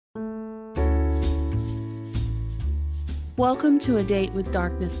Welcome to A Date with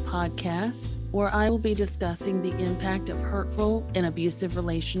Darkness podcast, where I will be discussing the impact of hurtful and abusive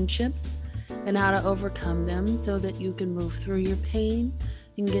relationships and how to overcome them so that you can move through your pain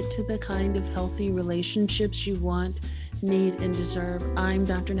and get to the kind of healthy relationships you want, need, and deserve. I'm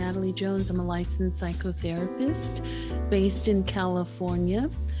Dr. Natalie Jones. I'm a licensed psychotherapist based in California.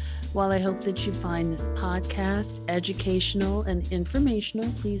 While I hope that you find this podcast educational and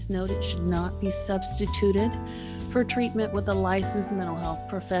informational, please note it should not be substituted for treatment with a licensed mental health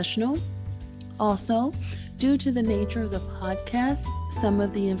professional. Also, due to the nature of the podcast, some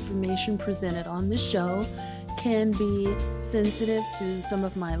of the information presented on the show can be sensitive to some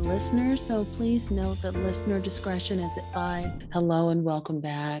of my listeners, so please note that listener discretion is advised. Hello and welcome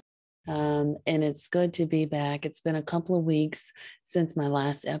back. And it's good to be back. It's been a couple of weeks since my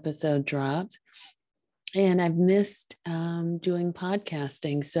last episode dropped, and I've missed doing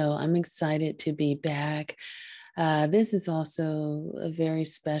podcasting, so I'm excited to be back. This is also a very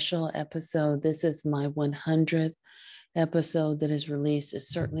special episode. This is my 100th episode that is released. It's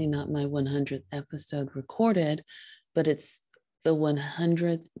certainly not my 100th episode recorded, but it's the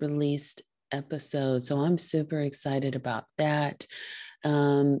 100th released episode. So I'm super excited about that.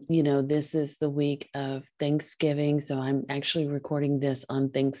 This is the week of Thanksgiving. So I'm actually recording this on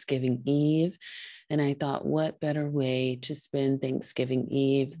Thanksgiving Eve. And I thought, what better way to spend Thanksgiving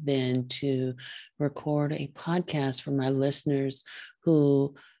Eve than to record a podcast for my listeners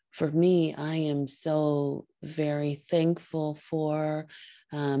who, for me, I am so very thankful for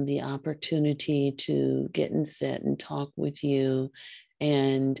the opportunity to get and sit and talk with you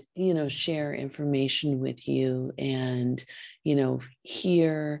and, share information with you and,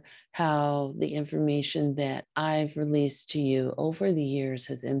 hear how the information that I've released to you over the years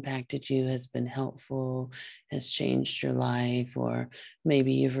has impacted you, has been helpful, has changed your life, or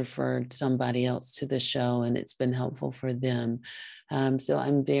maybe you've referred somebody else to the show and it's been helpful for them. So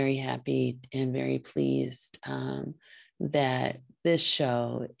I'm very happy and very pleased that this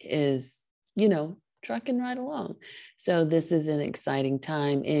show is, trucking right along. So this is an exciting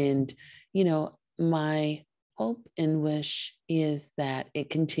time. And, my hope and wish is that it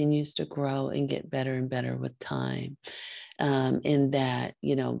continues to grow and get better and better with time. And that,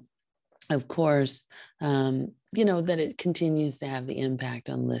 of course, that it continues to have the impact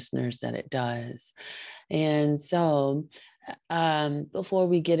on listeners that it does. And so before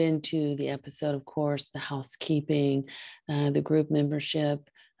we get into the episode, of course, the housekeeping, the group membership,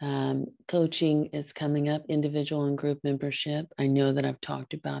 coaching is coming up, individual and group membership. I know that I've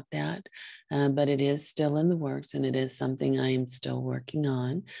talked about that, but it is still in the works and it is something I am still working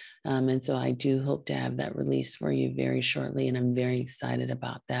on. And so I do hope to have that released for you very shortly. And I'm very excited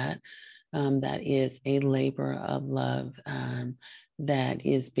about that. That is a labor of love that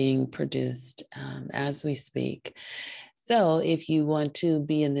is being produced as we speak. So if you want to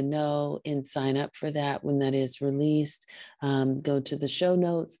be in the know and sign up for that when that is released, go to the show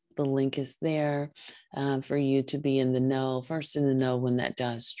notes. The link is there for you to be in the know, first in the know when that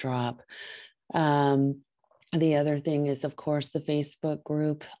does drop. The other thing is, of course, the Facebook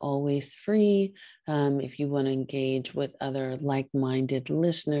group, always free. If you want to engage with other like-minded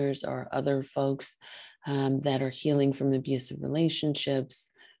listeners or other folks that are healing from abusive relationships,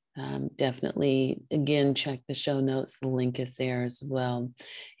 definitely, again, check the show notes. The link is there as well.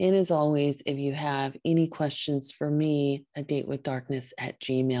 And as always, if you have any questions for me,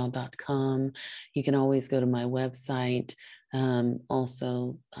 adatewithdarkness@gmail.com. You can always go to my website,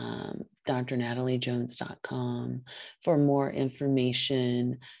 also drnataliejones.com for more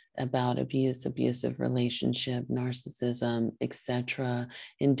information about abuse, abusive relationship, narcissism, etc.,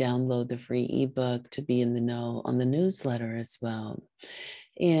 and download the free ebook to be in the know on the newsletter as well.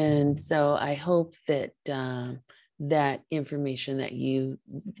 And so I hope that that information that you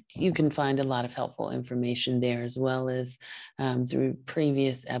can find a lot of helpful information there, as well as through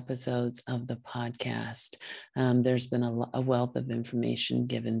previous episodes of the podcast. There's been a wealth of information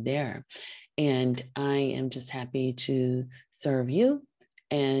given there. And I am just happy to serve you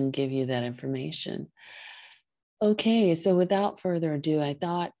and give you that information. Okay, so without further ado, I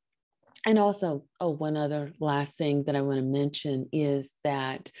thought, and also, one other last thing that I want to mention is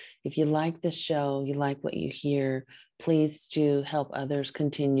that if you like the show, you like what you hear, please do help others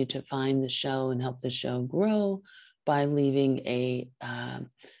continue to find the show and help the show grow by leaving a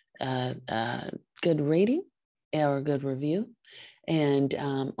good rating or a good review. And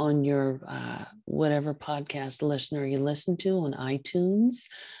on your whatever podcast listener you listen to on iTunes,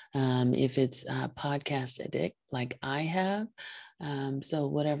 if it's Podcast Addict like I have, So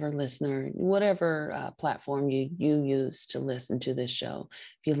whatever platform you use to listen to this show,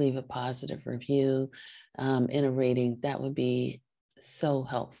 if you leave a positive review and a rating, that would be so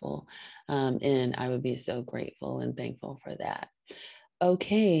helpful. And I would be so grateful and thankful for that.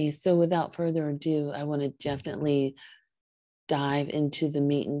 Okay, so without further ado, I want to definitely dive into the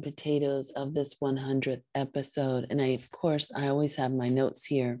meat and potatoes of this 100th episode. And of course, I always have my notes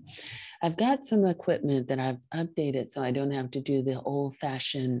here. I've got some equipment that I've updated so I don't have to do the old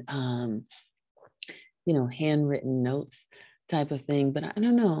fashioned, handwritten notes type of thing. But I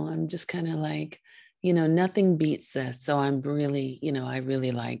don't know, I'm just kind of like, nothing beats this. So I'm really, I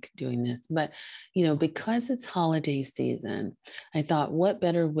really like doing this. But, because it's holiday season, I thought what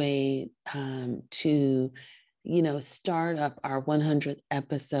better way to start up our 100th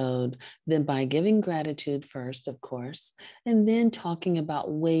episode than by giving gratitude first, of course, and then talking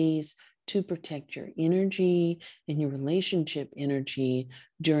about ways to protect your energy and your relationship energy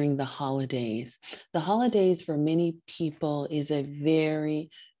during the holidays. The holidays for many people is a very,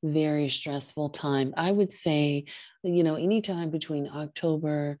 very stressful time. I would say, anytime between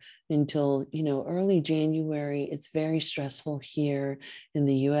October until, early January, it's very stressful here in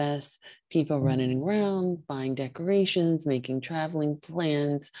the US. People running around, buying decorations, making traveling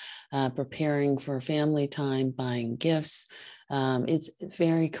plans, preparing for family time, buying gifts. It's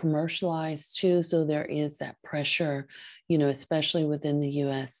very commercialized too. So there is that pressure, especially within the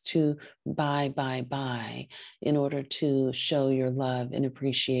US to buy in order to show your love and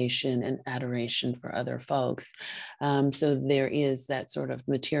appreciation and adoration for other folks. So there is that sort of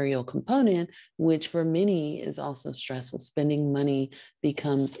material component, which for many is also stressful. Spending money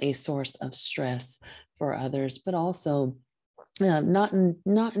becomes a source of stress for others, but also not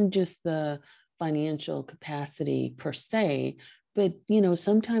in just the financial capacity per se, but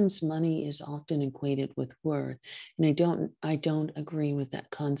sometimes money is often equated with worth, and I don't agree with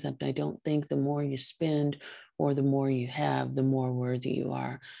that concept. I don't think the more you spend or the more you have, the more worthy you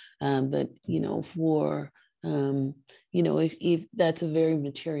are. But for if that's a very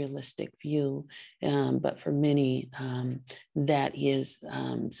materialistic view, but for many, that is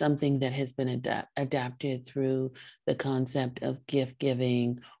something that has been adapted through the concept of gift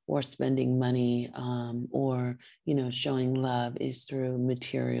giving or spending money, or showing love is through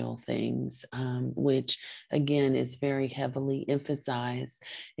material things, which again is very heavily emphasized.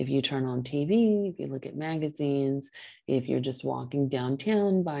 If you turn on TV, if you look at magazines, if you're just walking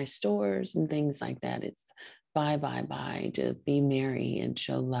downtown by stores and things like that, it's buy, to be merry and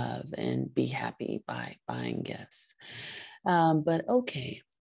show love and be happy by buying gifts. But okay,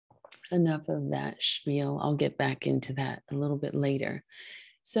 enough of that spiel. I'll get back into that a little bit later.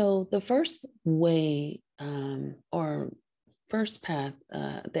 So the first way, or first path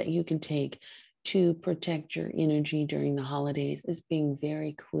that you can take to protect your energy during the holidays is being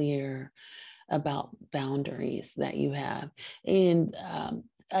very clear about boundaries that you have. And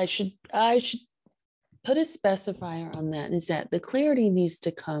I should put a specifier on that, is that the clarity needs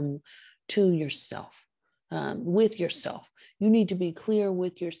to come to yourself, with yourself. You need to be clear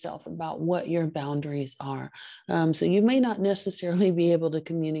with yourself about what your boundaries are. So you may not necessarily be able to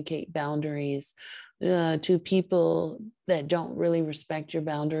communicate boundaries to people that don't really respect your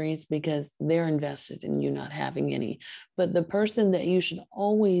boundaries because they're invested in you not having any. But the person that you should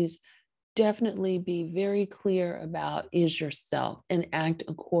always definitely be very clear about is yourself, and act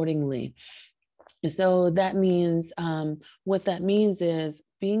accordingly. So that means, what that means is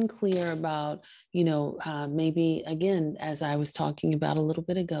being clear about, maybe again, as I was talking about a little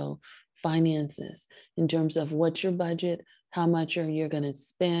bit ago, finances in terms of what's your budget, how much are you going to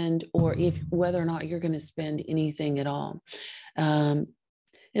spend, or if whether or not you're going to spend anything at all. And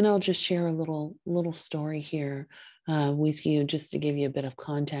I'll just share a little story here with you, just to give you a bit of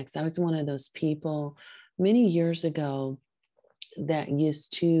context. I was one of those people many years ago that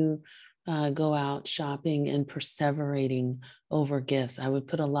used to go out shopping and perseverating over gifts. I would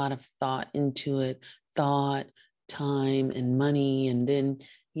put a lot of thought into it, time, and money, and then,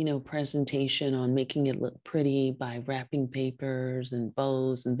 presentation on making it look pretty by wrapping papers and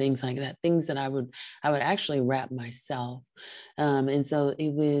bows and things like that, things that I would actually wrap myself. And so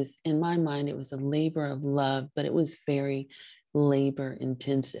it was, in my mind, it was a labor of love, but it was very labor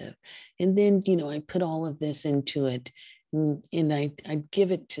intensive. And then, I put all of this into it, and I'd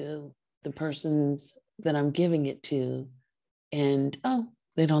give it to the persons that I'm giving it to, and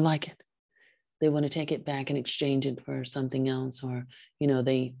they don't like it. They want to take it back and exchange it for something else, or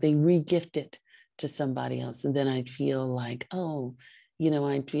they re-gift it to somebody else, and then I'd feel like,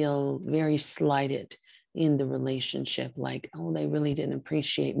 I'd feel very slighted in the relationship, like, oh, they really didn't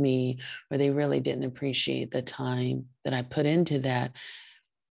appreciate me, or they really didn't appreciate the time that I put into that.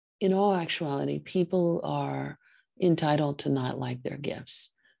 In all actuality, people are entitled to not like their gifts.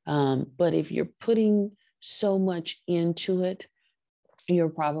 But if you're putting so much into it, you're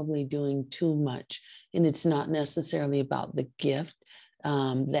probably doing too much. And it's not necessarily about the gift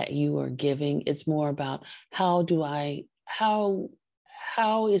that you are giving. It's more about how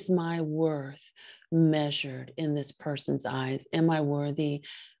is my worth measured in this person's eyes? Am I worthy?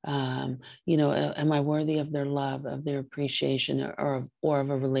 Am I worthy of their love, of their appreciation, or of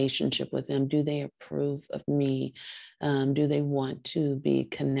a relationship with them? Do they approve of me? Do they want to be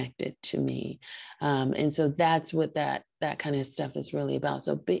connected to me? And so that's what that kind of stuff is really about.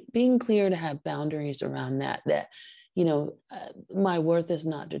 So being clear to have boundaries around that my worth is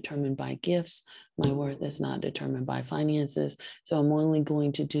not determined by gifts. My worth is not determined by finances. So I'm only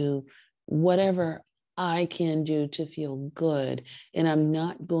going to do whatever I can do to feel good. And I'm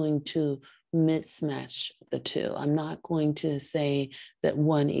not going to mismatch the two. I'm not going to say that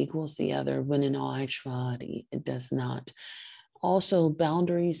one equals the other when in all actuality, it does not. Also,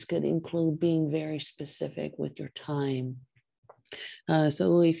 boundaries could include being very specific with your time.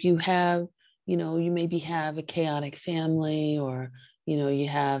 So if you have, you maybe have a chaotic family, or, you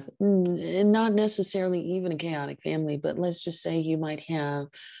have, and not necessarily even a chaotic family, but let's just say you might have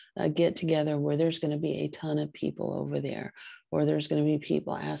a get together where there's going to be a ton of people over there, or there's going to be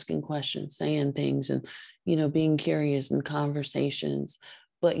people asking questions, saying things, and, being curious in conversations,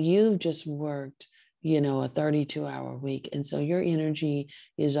 but you've just worked a 32-hour week. And so your energy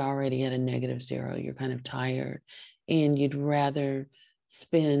is already at a -0. You're kind of tired, and you'd rather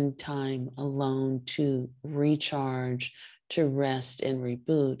spend time alone to recharge, to rest and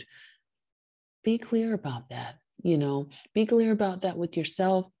reboot. Be clear about that. Be clear about that with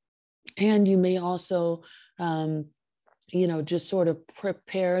yourself. And you may also, just sort of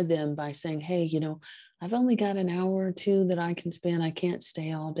prepare them by saying, hey, I've only got an hour or two that I can spend. I can't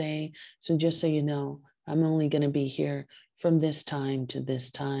stay all day. So just so you know, I'm only going to be here from this time to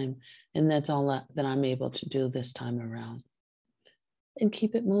this time. And that's all that I'm able to do this time around. And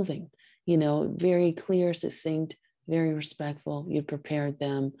keep it moving, very clear, succinct, very respectful. You prepared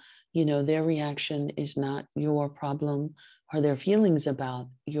them, their reaction is not your problem, or their feelings about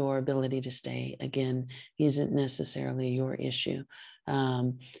your ability to stay, again, isn't necessarily your issue.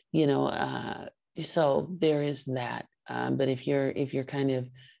 So there is that. But if you're kind of,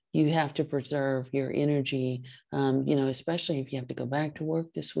 you have to preserve your energy, especially if you have to go back to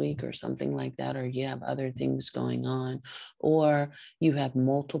work this week or something like that, or you have other things going on, or you have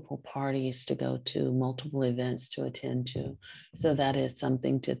multiple parties to go to, multiple events to attend to. So that is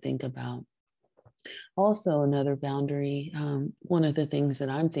something to think about. Also, another boundary, one of the things that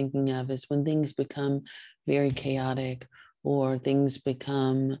I'm thinking of is when things become very chaotic, or things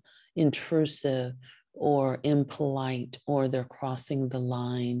become intrusive or impolite, or they're crossing the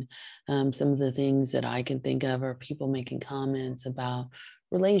line. Some of the things that I can think of are people making comments about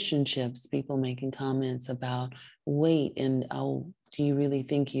relationships, people making comments about weight, and, oh, do you really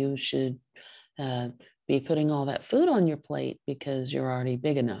think you should be putting all that food on your plate because you're already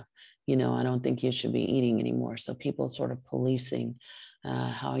big enough? I don't think you should be eating anymore. So people sort of policing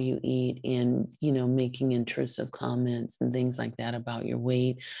how you eat, and, making intrusive comments and things like that about your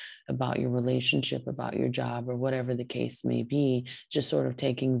weight, about your relationship, about your job, or whatever the case may be, just sort of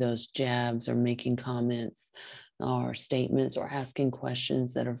taking those jabs or making comments or statements or asking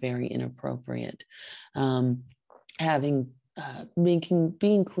questions that are very inappropriate.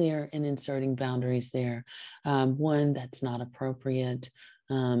 Being clear and inserting boundaries there. One, that's not appropriate.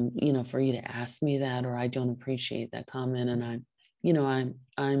 For you to ask me that, or I don't appreciate that comment, and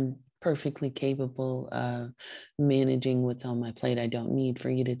I'm perfectly capable of managing what's on my plate. I don't need for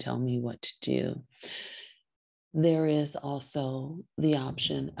you to tell me what to do. There is also the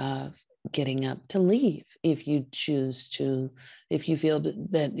option of getting up to leave if you choose to, if you feel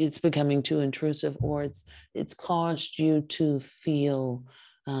that it's becoming too intrusive, or it's caused you to feel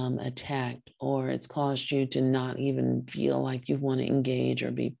attacked, or it's caused you to not even feel like you want to engage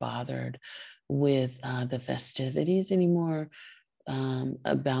or be bothered with the festivities anymore.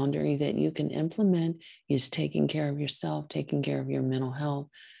 A boundary that you can implement is taking care of yourself, taking care of your mental health,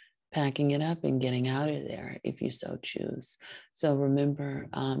 packing it up and getting out of there if you so choose. So remember,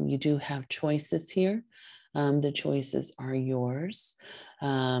 you do have choices here. The choices are yours.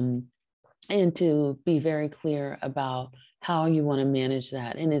 And to be very clear about how you want to manage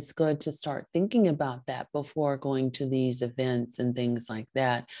that. And it's good to start thinking about that before going to these events and things like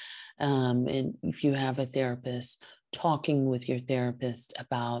that. And if you have a therapist, talking with your therapist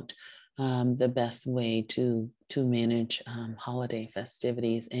about the best way to manage holiday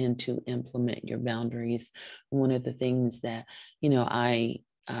festivities and to implement your boundaries. One of the things that, I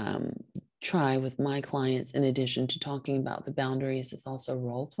try with my clients, in addition to talking about the boundaries, is also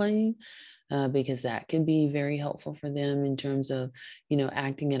role playing. Because that can be very helpful for them in terms of,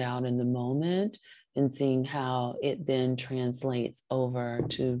 acting it out in the moment and seeing how it then translates over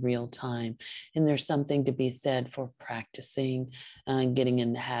to real time. And there's something to be said for practicing, getting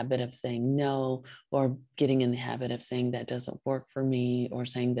in the habit of saying no, or getting in the habit of saying that doesn't work for me, or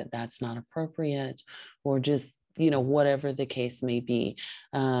saying that that's not appropriate, or just whatever the case may be.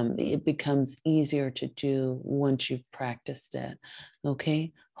 It becomes easier to do once you've practiced it.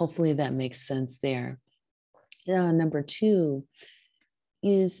 Okay, hopefully that makes sense there. Number 2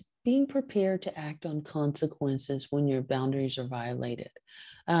 is being prepared to act on consequences when your boundaries are violated.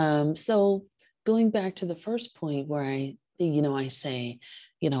 So going back to the first point where I say,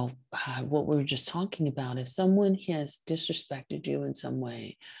 what we were just talking about, if someone has disrespected you in some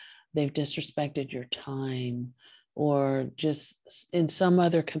way, they've disrespected your time, or just in some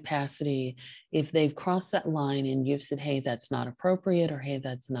other capacity, if they've crossed that line and you've said, hey, that's not appropriate, or hey,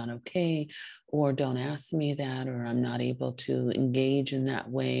 that's not okay, or don't ask me that, or I'm not able to engage in that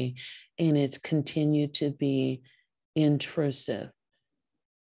way, and it's continued to be intrusive,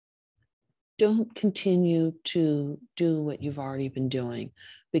 don't continue to do what you've already been doing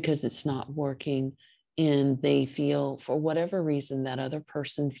because it's not working. And they feel, for whatever reason, that other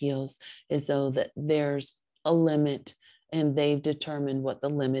person feels as though that there's a limit, and they've determined what the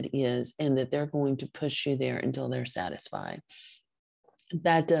limit is, and that they're going to push you there until they're satisfied.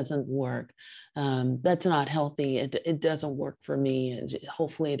 That doesn't work. That's not healthy. It doesn't work for me.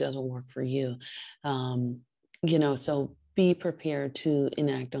 Hopefully it doesn't work for you. So be prepared to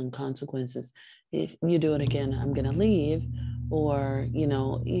enact on consequences. If you do it again, I'm going to leave. Or,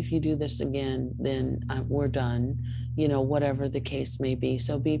 if you do this again, then we're done, whatever the case may be.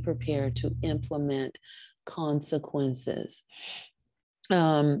 So be prepared to implement consequences.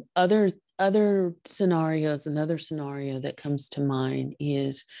 Other scenarios, another scenario that comes to mind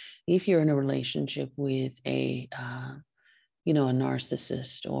is if you're in a relationship with a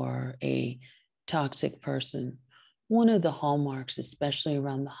narcissist or a toxic person. One of the hallmarks, especially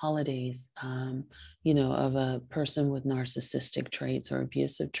around the holidays, of a person with narcissistic traits or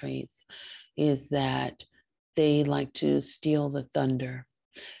abusive traits, is that they like to steal the thunder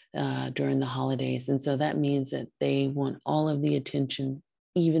during the holidays. And so that means that they want all of the attention,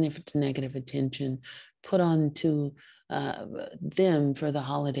 even if it's negative attention, put on to them for the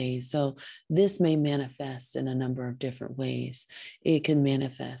holidays. So this may manifest in a number of different ways. It can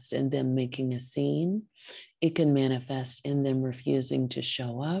manifest in them making a scene. It can manifest in them refusing to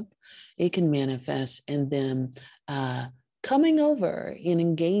show up. It can manifest in them coming over and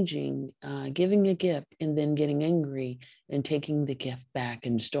engaging, giving a gift, and then getting angry and taking the gift back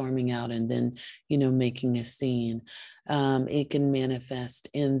and storming out, and then, making a scene. It can manifest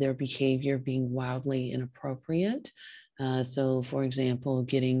in their behavior being wildly inappropriate. So, for example,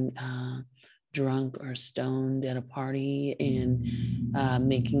 getting drunk or stoned at a party and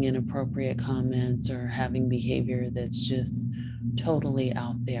making inappropriate comments or having behavior that's just totally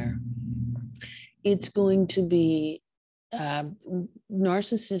out there. It's going to be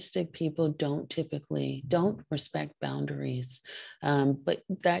narcissistic people don't respect boundaries, but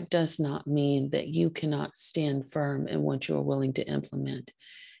that does not mean that you cannot stand firm in what you're willing to implement.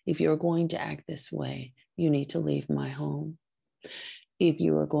 If you're going to act this way, you need to leave my home. If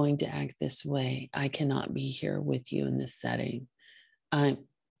you are going to act this way, I cannot be here with you in this setting. And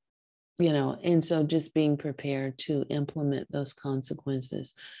so just being prepared to implement those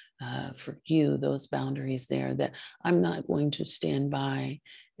consequences for you, those boundaries there, that I'm not going to stand by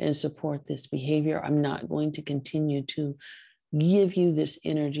and support this behavior. I'm not going to continue to give you this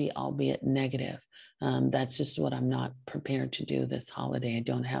energy, albeit negative. That's just what I'm not prepared to do this holiday. I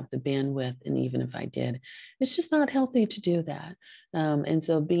don't have the bandwidth. And even if I did, it's just not healthy to do that. And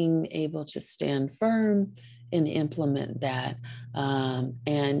so being able to stand firm and implement that.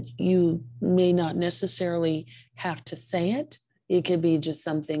 And you may not necessarily have to say it. It could be just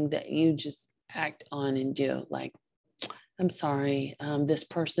something that you just act on and do. Like, I'm sorry, this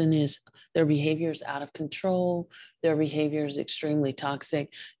person their behavior is out of control. Their behavior is extremely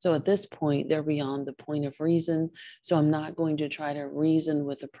toxic. So at this point, they're beyond the point of reason. So I'm not going to try to reason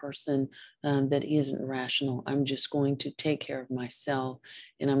with a person that isn't rational. I'm just going to take care of myself,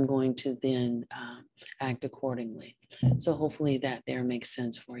 and I'm going to then act accordingly. So hopefully that there makes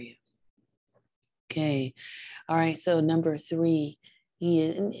sense for you. Okay. All right. So number 3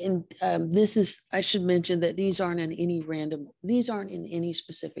 Yeah, this is, I should mention that these aren't in any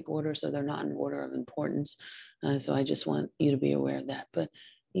specific order, so they're not in order of importance. So I just want you to be aware of that. But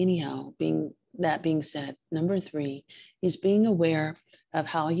anyhow, being said, number 3 is being aware of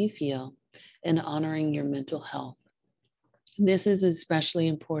how you feel and honoring your mental health. This is especially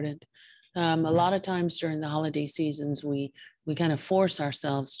important. A lot of times during the holiday seasons, we kind of force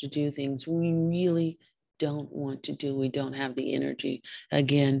ourselves to do things we really don't want to do. We don't have the energy.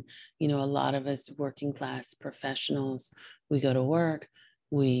 Again, a lot of us working class professionals, we go to work,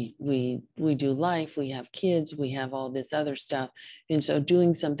 we do life, we have kids, we have all this other stuff. And so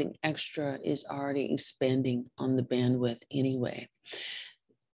doing something extra is already expanding on the bandwidth anyway.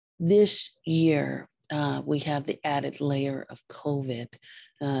 This year, we have the added layer of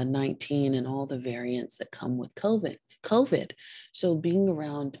COVID-19 and all the variants that come with COVID. So being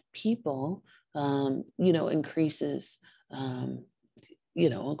around people, increases,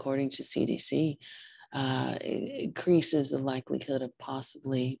 according to CDC, it increases the likelihood of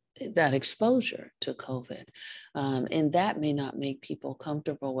possibly that exposure to COVID. And that may not make people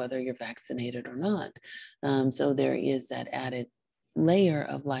comfortable whether you're vaccinated or not. So there is that added layer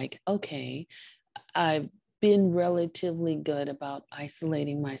of like, okay, I've been relatively good about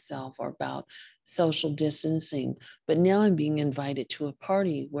isolating myself or about social distancing, but now I'm being invited to a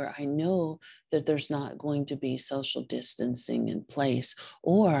party where I know that there's not going to be social distancing in place,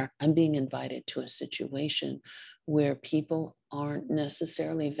 or I'm being invited to a situation where people aren't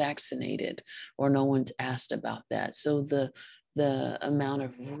necessarily vaccinated or no one's asked about that. So the amount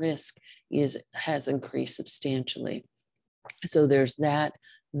of risk has increased substantially. So there's that.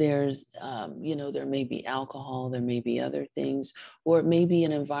 There's, there may be alcohol, there may be other things, or it may be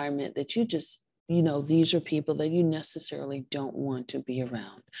an environment that you just, these are people that you necessarily don't want to be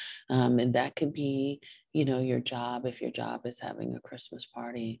around. And that could be, your job, if your job is having a Christmas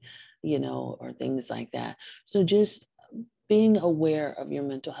party, or things like that. So just being aware of your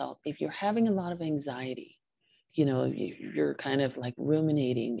mental health. If you're having a lot of anxiety, you're kind of like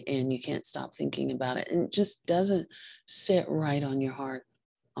ruminating and you can't stop thinking about it, and it just doesn't sit right on your heart,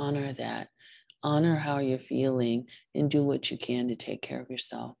 honor that, honor how you're feeling, and do what you can to take care of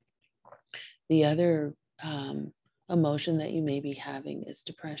yourself. The other emotion that you may be having is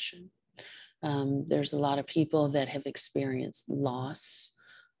depression. There's a lot of people that have experienced loss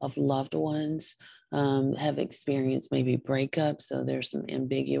of loved ones, have experienced maybe breakups, so there's some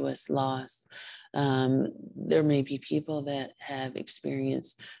ambiguous loss. There may be people that have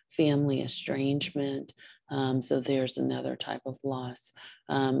experienced family estrangement, so there's another type of loss.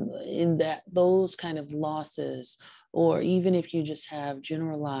 In that, those kind of losses, or even if you just have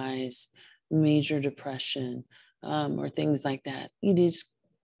generalized major depression, or things like that, it is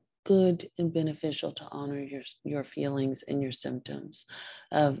good and beneficial to honor your feelings and your symptoms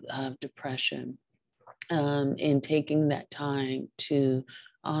of depression, and taking that time to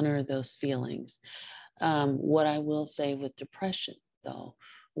honor those feelings. What I will say with depression, though,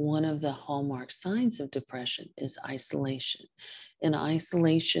 one of the hallmark signs of depression is isolation. And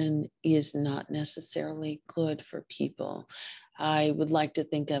isolation is not necessarily good for people. I would like to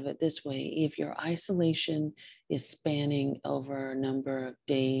think of it this way. If your isolation is spanning over a number of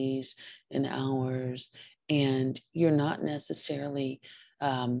days and hours, and you're not necessarily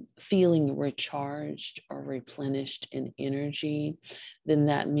feeling recharged or replenished in energy, then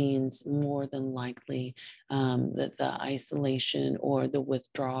that means more than likely that the isolation or the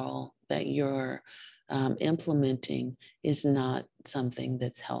withdrawal that you're implementing is not something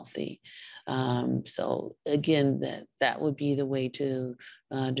that's healthy. So again, that would be the way to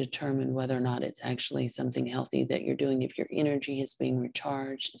determine whether or not it's actually something healthy that you're doing. If your energy is being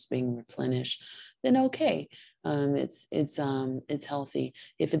recharged, it's being replenished, then okay, it's healthy.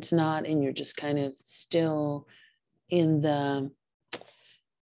 If it's not, and you're just kind of still in the,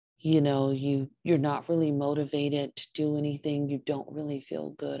 you're not really motivated to do anything, you don't really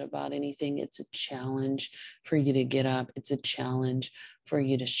feel good about anything, it's a challenge for you to get up, it's a challenge for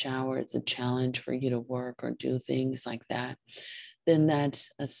you to shower, it's a challenge for you to work or do things like that, then that's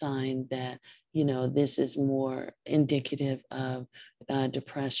a sign that this is more indicative of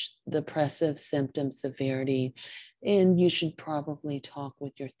depressive symptom severity. And you should probably talk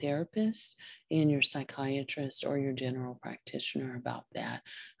with your therapist and your psychiatrist or your general practitioner about that,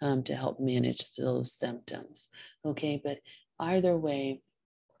 to help manage those symptoms. Okay, but either way,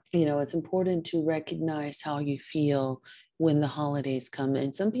 it's important to recognize how you feel when the holidays come.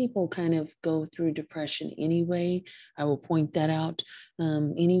 And some people kind of go through depression anyway. I will point that out.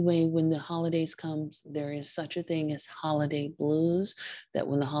 Anyway, when the holidays come, there is such a thing as holiday blues, that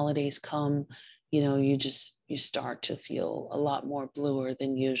when the holidays come, you start to feel a lot more bluer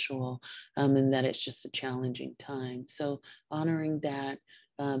than usual, and that it's just a challenging time. So honoring that,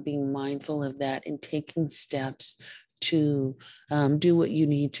 being mindful of that, and taking steps to do what you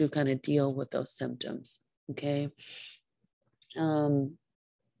need to kind of deal with those symptoms. Okay.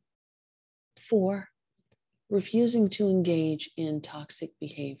 4, refusing to engage in toxic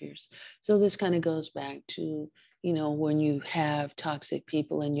behaviors. So this kind of goes back to, when you have toxic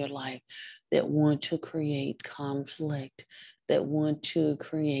people in your life that want to create conflict, that want to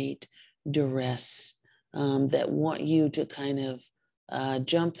create duress, that want you to kind of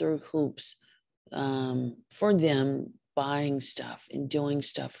jump through hoops for them, buying stuff and doing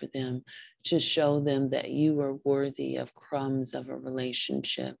stuff for them to show them that you are worthy of crumbs of a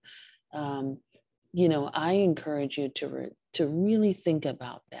relationship. I encourage you to really think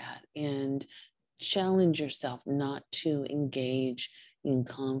about that and challenge yourself not to engage in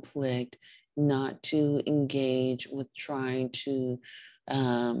conflict, not to engage with trying to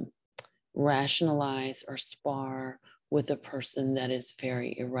rationalize or spar with a person that is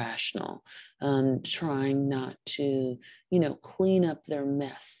very irrational, trying not to, clean up their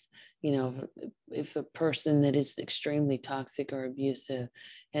mess. If a person that is extremely toxic or abusive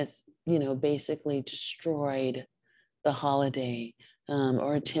has, basically destroyed the holiday,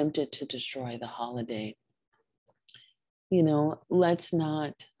 or attempted to destroy the holiday, let's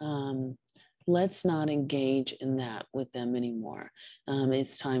not engage in that with them anymore.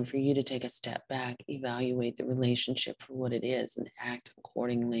 It's time for you to take a step back, evaluate the relationship for what it is, and act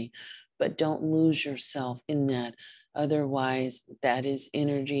accordingly. But don't lose yourself in that. Otherwise, that is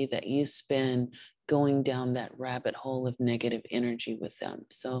energy that you spend going down that rabbit hole of negative energy with them.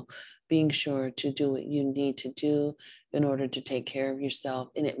 So being sure to do what you need to do in order to take care of yourself.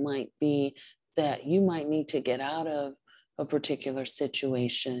 And it might be that you might need to get out of a particular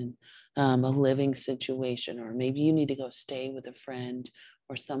situation, a living situation, or maybe you need to go stay with a friend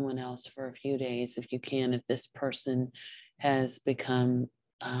or someone else for a few days if you can, if this person has become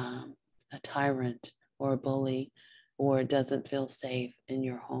a tyrant or a bully or doesn't feel safe in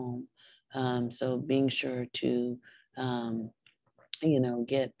your home. So being sure to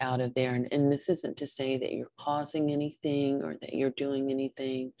get out of there. And this isn't to say that you're causing anything or that you're doing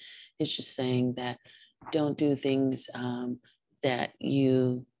anything. It's just saying that don't do things that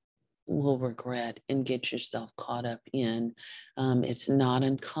you will regret and get yourself caught up in. It's not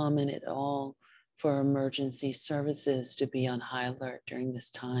uncommon at all for emergency services to be on high alert during this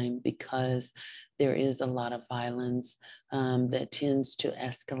time because there is a lot of violence that tends to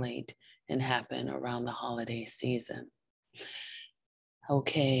escalate and happen around the holiday season.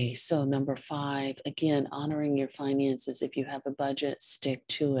 Okay, so number 5, again, honoring your finances. If you have a budget, stick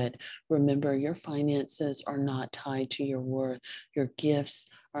to it. Remember, your finances are not tied to your worth. Your gifts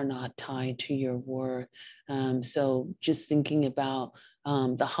are not tied to your worth. So just thinking about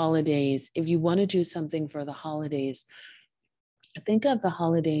the holidays, if you want to do something for the holidays, think of the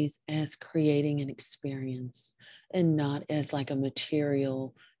holidays as creating an experience and not as like a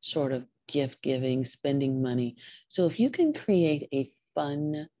material sort of gift giving, spending money. So if you can create a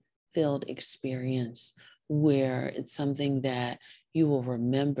fun-filled experience where it's something that you will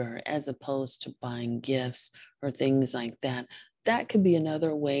remember as opposed to buying gifts or things like that, that could be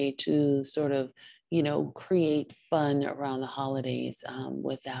another way to sort of, create fun around the holidays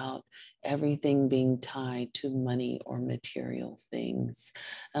without everything being tied to money or material things.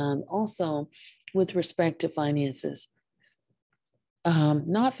 Also, with respect to finances,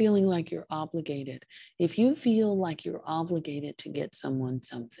 not feeling like you're obligated. If you feel like you're obligated to get someone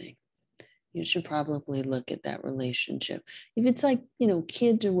something, you should probably look at that relationship. If it's like,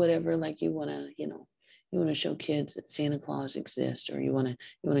 kids or whatever, like you want to show kids that Santa Claus exists, or you want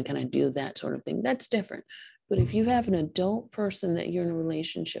to kind of do that sort of thing, that's different. But if you have an adult person that you're in a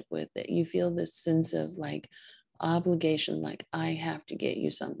relationship with, that you feel this sense of like obligation, like I have to get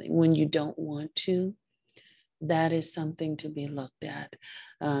you something when you don't want to, that is something to be looked at.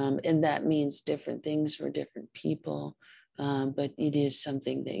 And that means different things for different people. But it is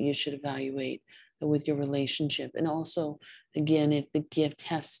something that you should evaluate with your relationship. And also, again, if the gift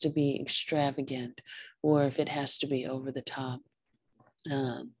has to be extravagant or if it has to be over the top,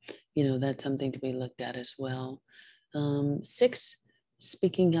 that's something to be looked at as well. 6,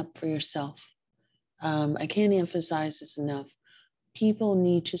 speaking up for yourself. I can't emphasize this enough. People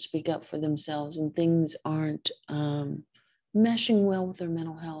need to speak up for themselves when things aren't meshing well with their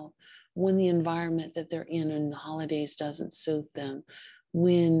mental health, when the environment that they're in the holidays doesn't suit them,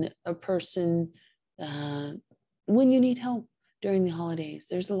 when a person, when you need help during the holidays.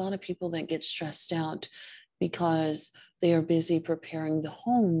 There's a lot of people that get stressed out because they are busy preparing the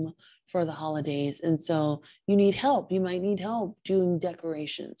home for the holidays. And so you need help. You might need help doing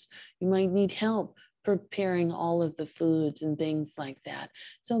decorations. You might need help preparing all of the foods and things like that.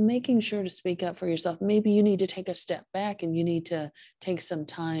 So making sure to speak up for yourself. Maybe you need to take a step back and you need to take some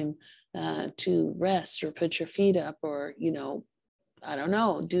time to rest or put your feet up or, I don't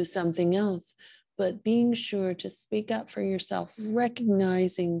know, do something else. But being sure to speak up for yourself,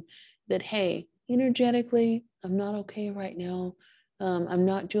 recognizing that, hey, energetically, I'm not okay right now. I'm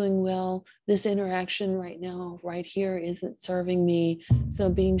not doing well. This interaction right now, right here, isn't serving me. So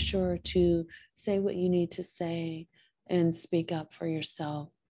being sure to say what you need to say and speak up for yourself.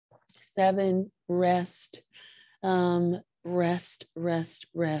 7, rest. Rest.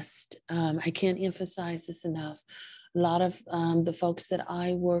 I can't emphasize this enough. A lot of the folks that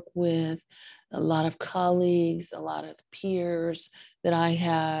I work with, a lot of colleagues, a lot of peers that I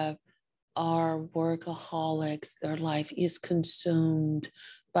have are workaholics. Their life is consumed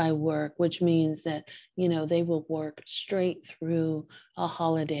by work, which means that, they will work straight through a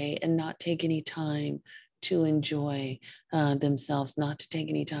holiday and not take any time to enjoy themselves, not to take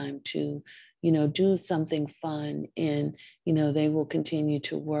any time to, do something fun. And, they will continue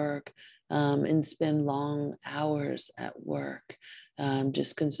to work and spend long hours at work,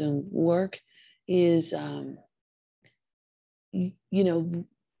 just consumed. Work is,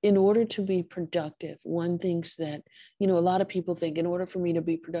 in order to be productive, one thinks that, a lot of people think in order for me to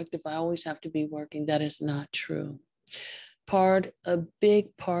be productive, I always have to be working. That is not true. A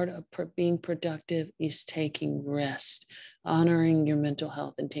big part of being productive is taking rest, honoring your mental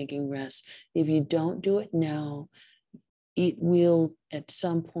health and taking rest. If you don't do it now, it will at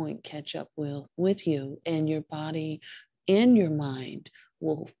some point catch up with you, and your body and your mind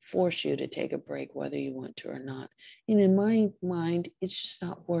will force you to take a break, whether you want to or not. And in my mind, it's just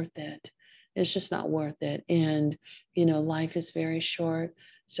not worth it. It's just not worth it. And, life is very short.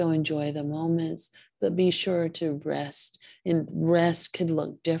 So enjoy the moments, but be sure to rest. And rest could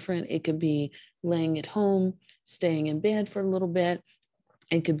look different. It could be laying at home, staying in bed for a little bit.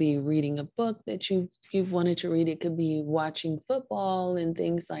 It could be reading a book that you've wanted to read. It could be watching football and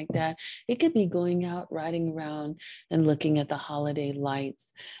things like that. It could be going out, riding around and looking at the holiday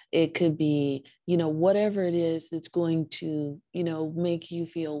lights. It could be, whatever it is that's going to, make you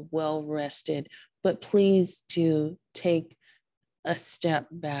feel well rested. But please do take a step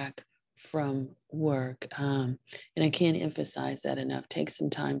back from work. And I can't emphasize that enough. Take some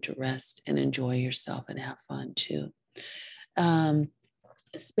time to rest and enjoy yourself and have fun too.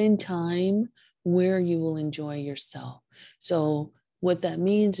 Spend time where you will enjoy yourself. So what that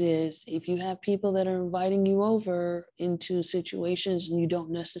means is if you have people that are inviting you over into situations and you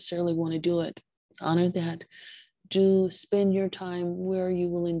don't necessarily want to do it, honor that. Do spend your time where you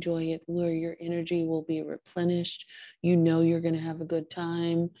will enjoy it, where your energy will be replenished. You're going to have a good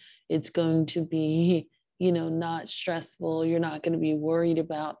time. It's going to be, not stressful. You're not going to be worried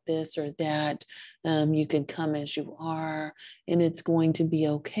about this or that. You can come as you are, and it's going to be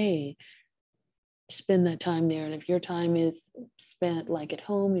okay. Spend that time there. And if your time is spent like at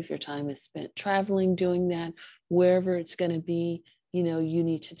home, if your time is spent traveling, doing that, wherever it's going to be, you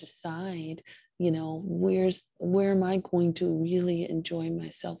need to decide, where am I going to really enjoy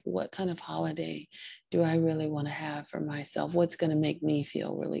myself? What kind of holiday do I really want to have for myself? What's going to make me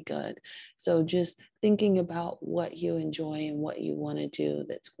feel really good? So just thinking about what you enjoy and what you want to do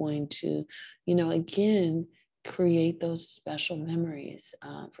that's going to, again, create those special memories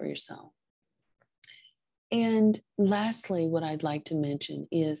for yourself. And lastly, what I'd like to mention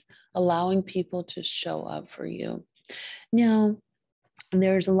is allowing people to show up for you. Now,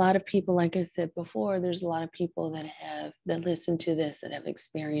 there's a lot of people, like I said before, there's a lot of people that listen to this that have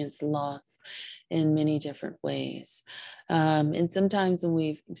experienced loss in many different ways. And sometimes when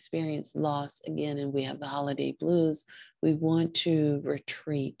we've experienced loss again, and we have the holiday blues, we want to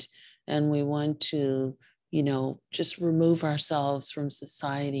retreat and we want to, just remove ourselves from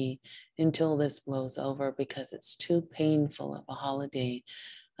society until this blows over because it's too painful of a holiday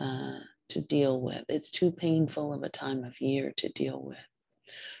to deal with. It's too painful of a time of year to deal with.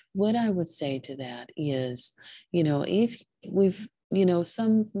 What I would say to that is, if we've,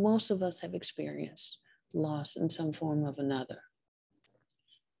 most of us have experienced loss in some form of another.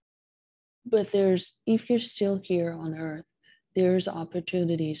 But if you're still here on earth, there's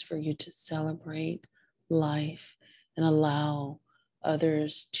opportunities for you to celebrate life and allow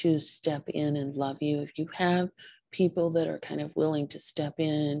others to step in and love you. If you have people that are kind of willing to step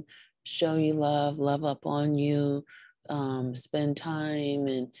in, show you love up on you, spend time,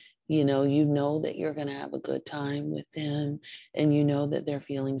 and you know that you're going to have a good time with them, and that their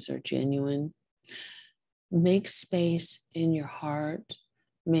feelings are genuine, make space in your heart,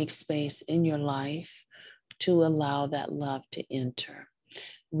 make space in your life to allow that love to enter.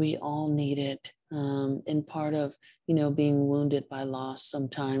 We all need it. And part of, being wounded by loss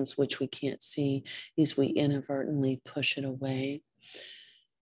sometimes, which we can't see, is we inadvertently push it away.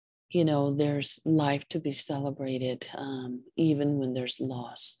 There's life to be celebrated, even when there's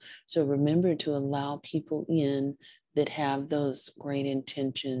loss. So remember to allow people in that have those great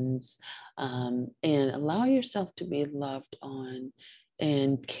intentions, and allow yourself to be loved on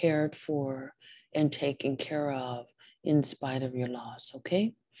and cared for and taken care of in spite of your loss.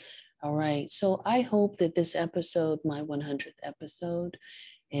 Okay. All right. So I hope that this episode, my 100th episode,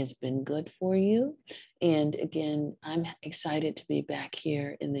 has been good for you. And again, I'm excited to be back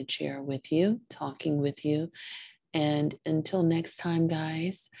here in the chair with you, talking with you. And until next time,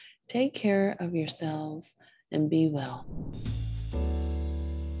 guys, take care of yourselves and be well.